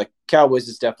 I mean, Cowboys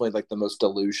is definitely the most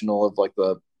delusional of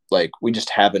we just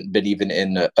haven't been even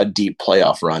in a deep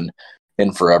playoff run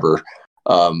in forever.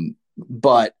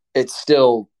 But it's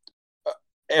still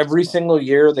every single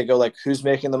year they go who's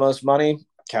making the most money?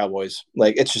 Cowboys.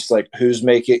 It's just who's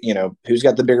making, who's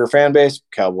got the bigger fan base?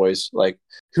 Cowboys.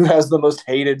 Who has the most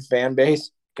hated fan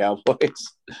base? Cowboys.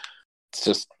 It's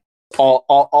just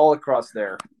all across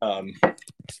there.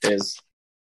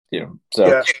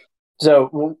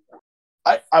 So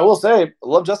I will say I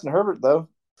love Justin Herbert though.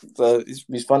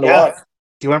 He's fun to watch.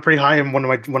 He went pretty high in one of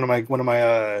my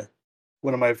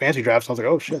fantasy drafts. I was like,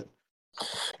 oh shit.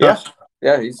 Yeah.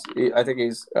 I think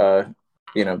he's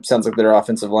sounds like their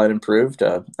offensive line improved.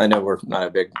 I know we're not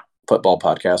a big football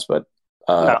podcast, but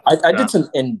I did some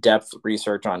in-depth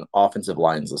research on offensive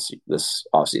lines this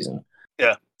offseason.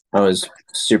 Yeah. I was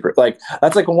super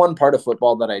that's one part of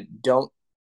football that I don't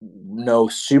know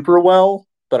super well,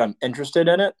 but I'm interested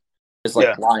in it. Is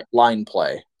line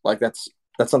play. That's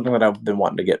something that I've been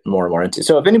wanting to get more and more into.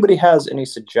 So if anybody has any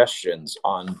suggestions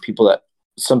on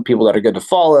some people that are good to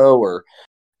follow or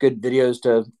good videos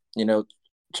to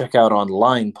check out on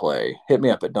line play, hit me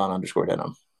up at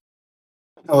Don_Denham.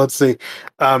 Let's see.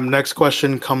 Next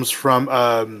question comes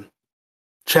from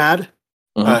Chad.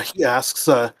 Mm-hmm. He asks,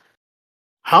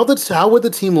 how would the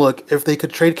team look if they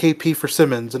could trade KP for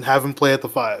Simmons and have him play at the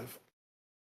 5?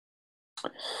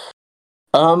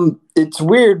 It's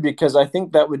weird because I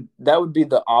think that would be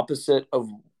the opposite of.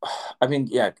 I mean,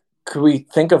 yeah. Could we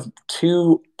think of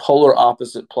two polar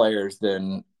opposite players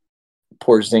than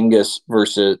Porzingis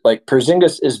versus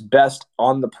Porzingis is best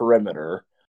on the perimeter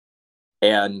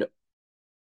and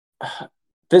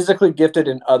physically gifted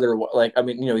in other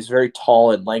he's very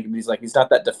tall and lanky. He's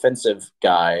not that defensive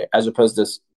guy as opposed to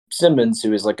Simmons,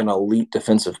 who is an elite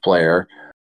defensive player,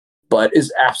 but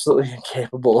is absolutely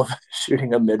incapable of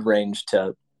shooting a mid-range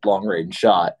to long-range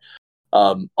shot.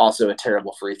 Also a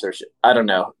terrible free throw shot. I don't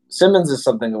know. Simmons is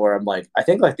something where I'm I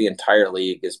think the entire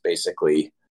league is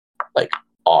basically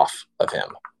off of him.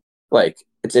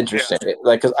 It's interesting.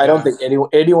 Because I don't think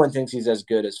anyone thinks he's as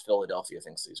good as Philadelphia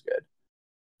thinks he's good.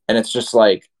 And it's just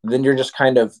then you're just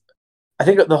kind of, I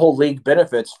think the whole league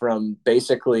benefits from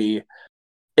basically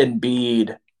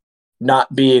Embiid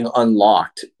not being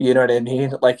unlocked. You know what I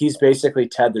mean? He's basically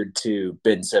tethered to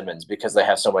Ben Simmons because they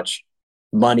have so much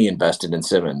money invested in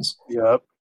Simmons. Yep.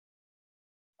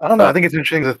 I don't know. I think it's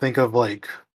interesting to think of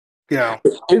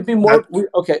it'd be more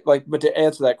but to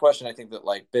answer that question, I think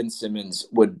that Ben Simmons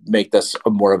would make this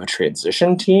more of a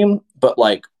transition team, but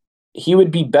he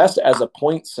would be best as a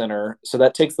point center, so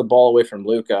that takes the ball away from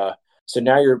Luka. So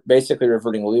now you're basically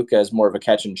reverting Luka as more of a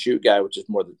catch and shoot guy, which is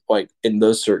more in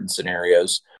those certain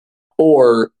scenarios.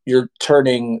 Or you're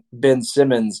turning Ben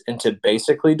Simmons into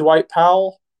basically Dwight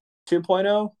Powell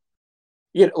 2.0.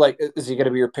 Is he going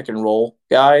to be your pick and roll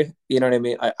guy? You know what I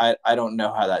mean? I don't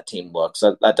know how that team looks.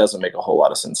 That doesn't make a whole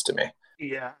lot of sense to me.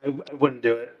 Yeah, I wouldn't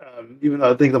do it. Even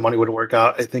though I think the money would work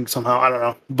out. I think somehow I don't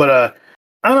know, but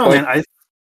I don't know, Like,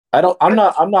 man.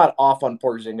 I'm not off on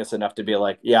Porzingis enough to be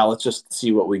like, yeah, let's just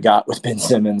see what we got with Ben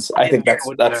Simmons. I think that's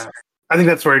I think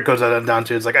that's where it goes down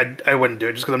to. It's like I wouldn't do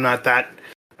it just because I'm not that.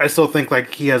 I still think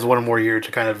like he has one more year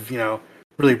to kind of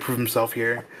really prove himself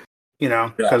here.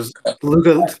 Because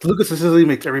Luca consistently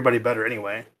makes everybody better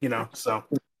anyway. So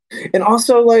And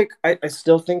also, like, I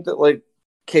still think that, like,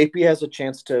 KP has a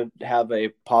chance to have a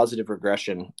positive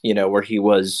regression, where he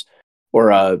was,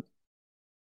 or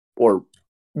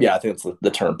yeah, I think that's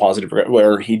the term, positive regression,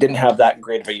 where he didn't have that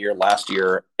great of a year last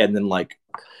year. And then, like,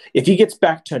 if he gets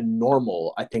back to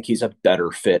normal, I think he's a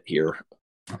better fit here.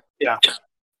 Yeah.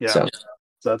 So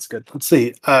that's good. Let's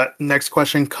see. Next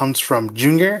question comes from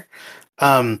Junior.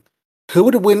 Who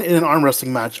would win in an arm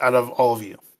wrestling match out of all of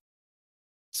you?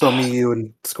 So me, you,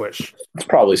 and Squish. it's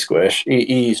probably Squish.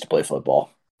 He used to play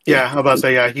football. Yeah, I'm about to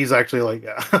say, yeah, he's actually like,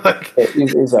 yeah.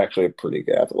 he's actually pretty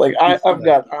good. Like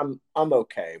I'm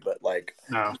okay, but like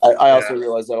no, I also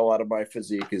realize that a lot of my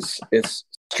physique is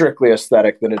strictly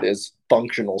aesthetic than it is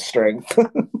functional strength.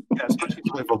 Yeah, especially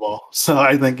play football. So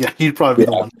I think he'd probably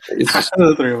be the one.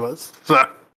 The three of us. So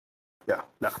yeah,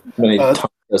 no. Many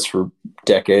this for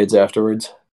decades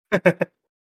afterwards.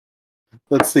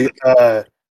 Let's see.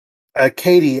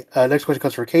 Katie. Next question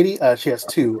comes from Katie. She has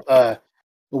two.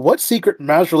 What secret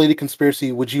Mavs-related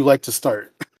conspiracy would you like to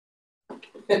start?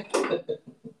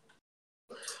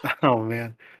 Oh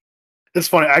man, it's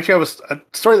funny. Actually, I have a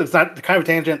story that's not kind of a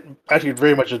tangent. Actually,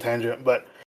 very much a tangent. But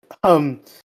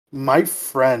my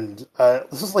friend,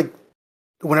 this is like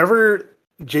whenever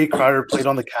Jay Crowder played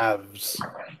on the Cavs.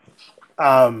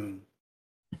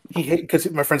 Because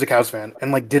my friend's a Cavs fan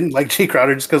and like didn't like Jay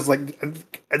Crowder just because like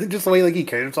I think just the way like he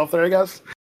carried himself there, I guess,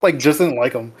 like just didn't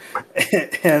like him,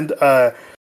 and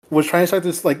was trying to start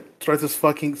this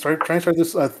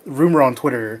rumor on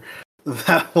Twitter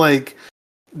that like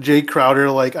Jay Crowder,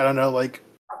 like I don't know, like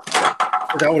I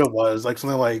forgot what it was, like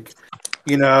something like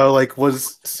like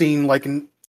was seen like in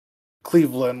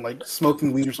Cleveland like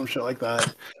smoking weed or some shit like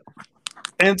that.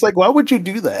 And it's like, why would you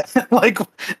do that? Like,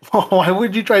 why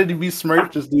would you try to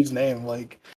besmirch this dude's name?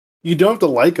 Like, you don't have to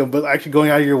like him, but actually going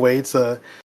out of your way to,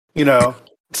 to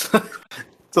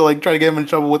like try to get him in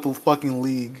trouble with the fucking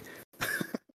league.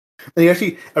 And he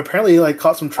actually apparently like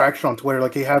caught some traction on Twitter.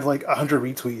 Like he had like 100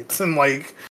 retweets and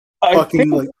like I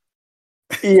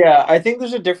think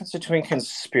there's a difference between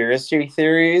conspiracy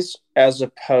theories as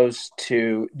opposed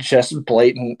to just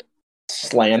blatant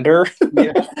slander.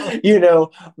 Yeah.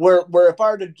 Where if I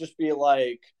were to just be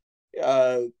like,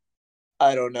 I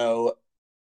don't know,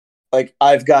 like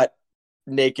I've got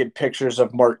naked pictures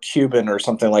of Mark Cuban or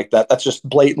something like that, that's just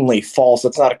blatantly false.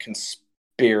 It's not a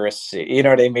conspiracy. You know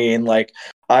what I mean? Like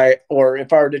or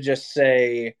if I were to just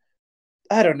say,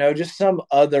 I don't know, just some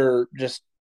other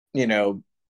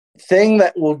thing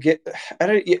that will get.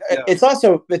 It's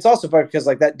also fun because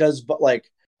like that does, but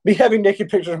like me having naked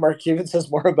pictures of Mark Cuban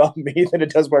says more about me than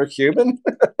it does Mark Cuban.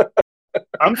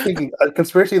 I'm thinking a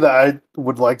conspiracy that I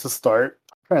would like to start.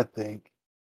 I'm trying to think.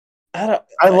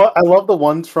 I love the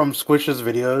ones from Squish's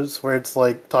videos where it's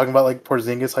like talking about like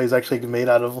Porzingis, how he's actually made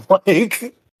out of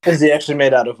like. Is he actually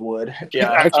made out of wood?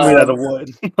 Yeah, actually made out of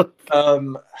wood.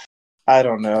 I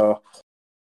don't know.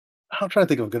 I'm trying to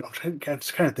think of a good. I'm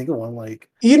just trying to think of one like.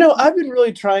 I've been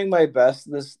really trying my best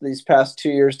these past 2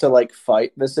 years to like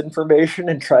fight misinformation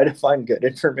and try to find good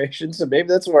information. So maybe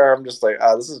that's where I'm just like,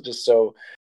 this is just so.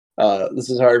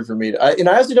 This is hard for me. I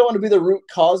also don't want to be the root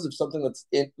cause of something that's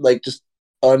like just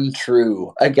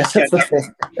untrue. I guess that's the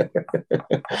thing.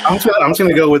 I'm just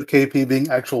gonna go with KP being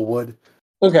actual wood.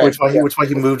 Okay, which why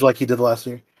he moved like he did last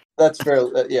year. That's fair.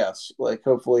 Yes, like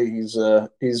hopefully he's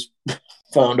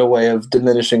found a way of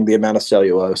diminishing the amount of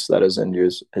cellulose that is in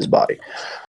his body.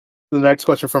 The next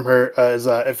question from her is: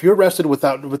 if you're arrested with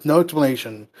no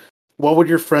explanation, what would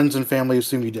your friends and family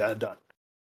assume you had done?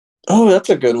 Oh,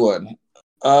 that's a good one.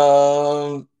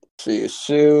 Let's see.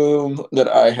 Assume that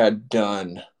I had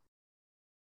done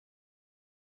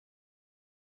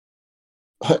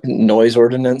noise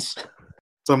ordinance.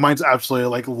 So mine's absolutely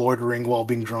like Lord Ringwell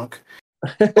being drunk.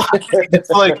 It's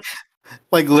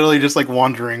like literally just like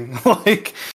wandering,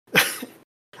 like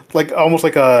almost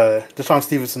like a Deshaun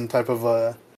Stevenson type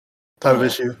of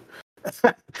issue.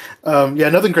 Yeah,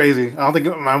 nothing crazy. I don't think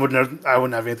I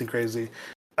wouldn't have anything crazy.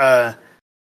 I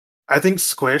think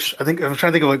Squish. I'm trying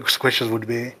to think of what Squishes would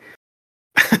be.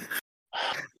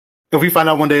 If we find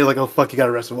out one day, like, oh fuck, you got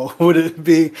arrested, what would it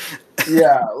be?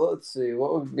 Yeah, let's see.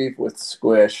 What would be with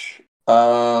Squish?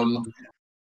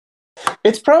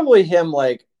 It's probably him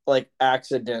like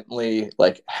accidentally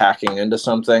like hacking into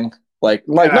something Like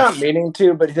not meaning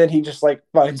to, but then he just like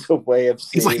finds a way of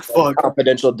He's seeing like,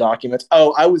 confidential documents.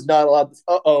 Oh, I was not allowed this.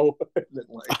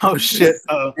 Like, oh shit.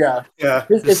 Yeah.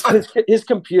 His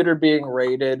computer being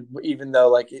raided, even though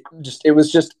like it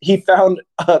was just he found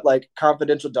like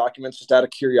confidential documents just out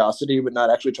of curiosity, but not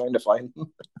actually trying to find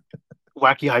them.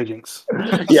 Wacky hijinks.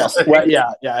 Yes. Well,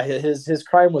 yeah. His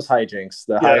crime was hijinks.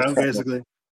 Basically.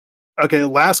 Okay,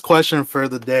 last question for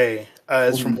the day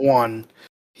is from Juan.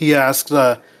 He asked,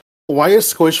 why is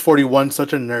Squish 41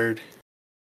 such a nerd?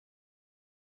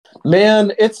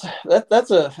 Man,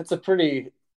 that's a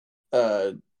pretty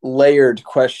layered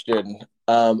question.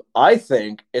 I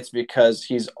think it's because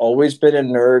he's always been a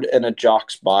nerd in a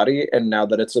jock's body, and now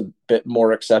that it's a bit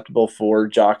more acceptable for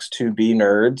jocks to be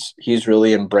nerds, he's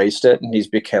really embraced it and he's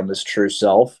become his true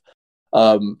self.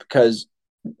 Because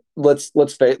let's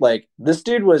face, like, this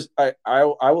dude was I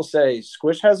will say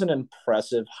Squish has an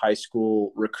impressive high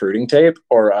school recruiting tape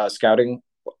or scouting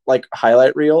like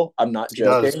highlight reel. I'm not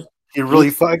joking. He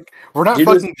really we're not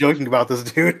fucking joking about this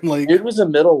dude. Like, dude was a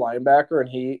middle linebacker and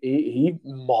he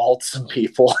mauled some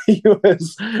people. he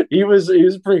was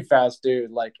a pretty fast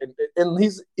dude. Like, and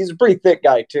he's a pretty thick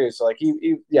guy too. So like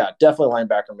he definitely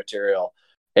linebacker material.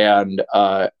 And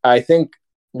I think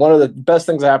one of the best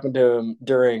things that happened to him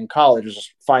during college was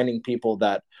just finding people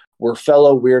that were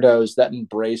fellow weirdos that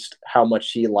embraced how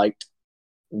much he liked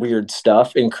weird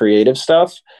stuff and creative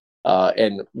stuff,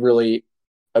 and really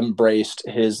embraced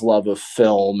his love of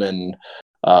film and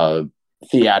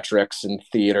theatrics and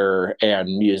theater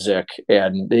and music.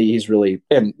 And he's really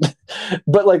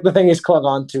but like the thing he's clung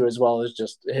on to as well is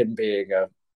just him being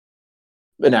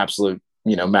an absolute,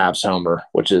 Mavs homer,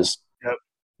 which is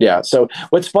yeah. So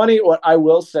what's funny, what I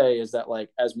will say is that like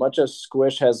as much as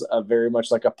Squish has a very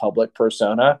much like a public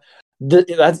persona,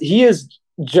 he is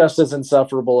just as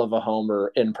insufferable of a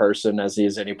homer in person as he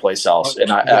is any place else.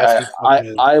 And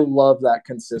I love that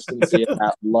consistency and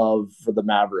that love for the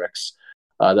Mavericks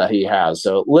that he has.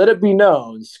 So let it be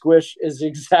known, Squish is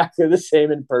exactly the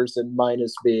same in person,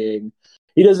 minus being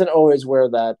he doesn't always wear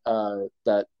that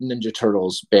Ninja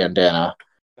Turtles bandana.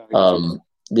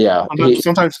 Yeah.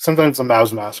 Sometimes a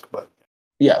mouse mask, but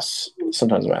yes,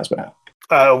 sometimes a mouse mask.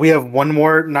 We have one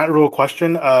more not real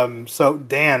question. So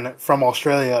Dan from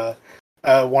Australia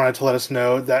wanted to let us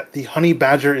know that the honey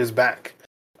badger is back.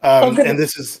 And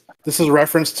this is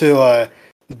reference to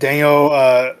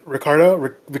Daniel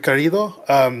Ricciardo,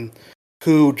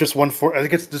 who just won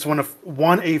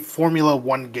a Formula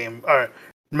One game or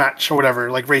match or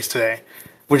whatever, like race today,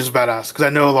 which is badass. Because I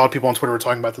know a lot of people on Twitter were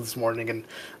talking about this morning, and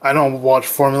I don't watch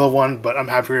Formula One, but I'm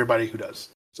happy for everybody who does.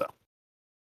 So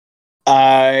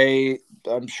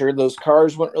I'm sure those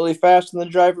cars went really fast, and the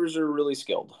drivers are really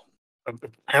skilled.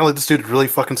 Apparently, this dude is really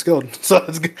fucking skilled. So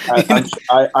it's good.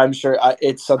 I'm sure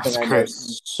it's something I know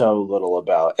so little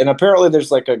about. And apparently,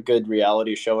 there's like a good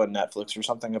reality show on Netflix or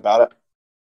something about it.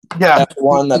 Yeah,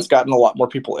 F1 that's gotten a lot more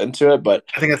people into it. But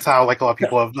I think that's how like a lot of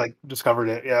people have like discovered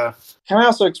it. Yeah. Can I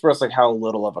also express like how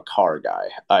little of a car guy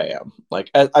I am? Like,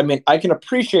 I mean, I can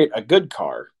appreciate a good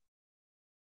car,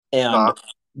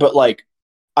 but like,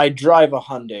 I drive a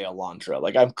Hyundai Elantra.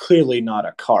 Like, I'm clearly not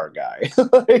a car guy.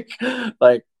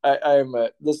 like I'm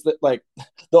like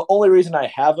the only reason I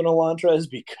have an Elantra is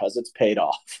because it's paid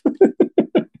off.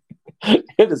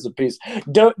 It is a piece.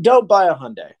 Don't buy a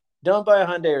Hyundai. Don't buy a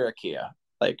Hyundai or a Kia.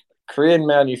 Like, Korean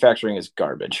manufacturing is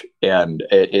garbage, and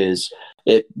it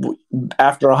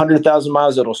after 100,000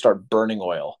 miles it'll start burning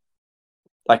oil.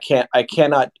 I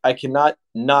cannot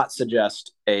not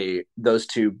suggest those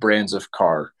two brands of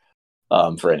car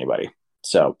for anybody.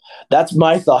 So that's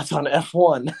my thoughts on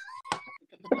F1.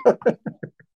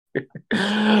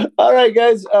 All right,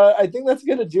 guys. I think that's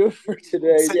gonna do it for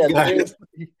today.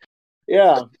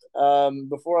 Yeah.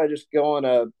 Before I just go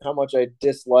on how much I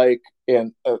dislike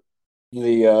and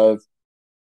the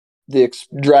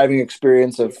driving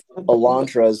experience of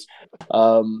Elantras,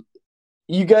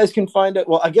 you guys can find it.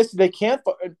 Well, I guess they can't.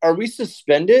 Are we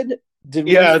suspended?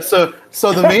 So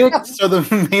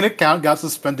the main account got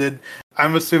suspended.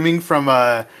 I'm assuming from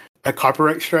a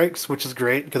copyright strikes, which is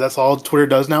great because that's all Twitter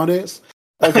does nowadays.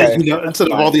 Okay. Instead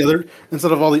of all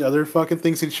the other fucking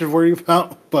things you should worry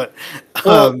about. But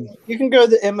you can go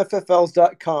to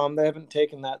mffls.com. They haven't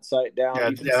taken that site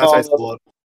down.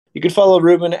 You can follow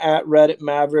Ruben at Reddit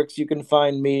Mavericks. You can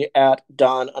find me at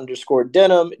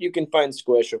Don_Denim. You can find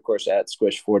Squish, of course, at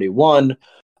Squish41.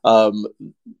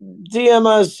 DM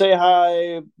us, say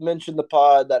hi, mention the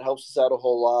pod. That helps us out a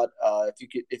whole lot.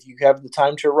 If you have the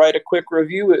time to write a quick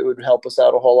review, it would help us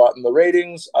out a whole lot in the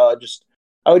ratings. I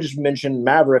would just mention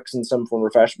Mavericks in some form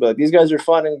or fashion, but like, these guys are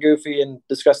fun and goofy and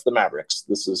discuss the Mavericks.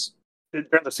 This is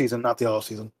during the season, not the off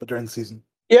season, but during the season.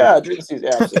 Yeah, during the season,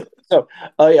 yeah, absolutely. So,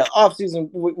 off season,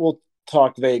 we'll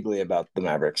talk vaguely about the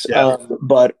Mavericks. Yeah.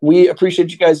 But we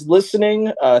appreciate you guys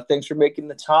listening. Thanks for making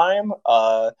the time.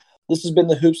 This has been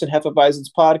the Hoops and Hefeweizens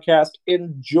podcast.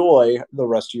 Enjoy the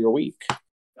rest of your week.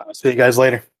 See you guys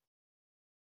later.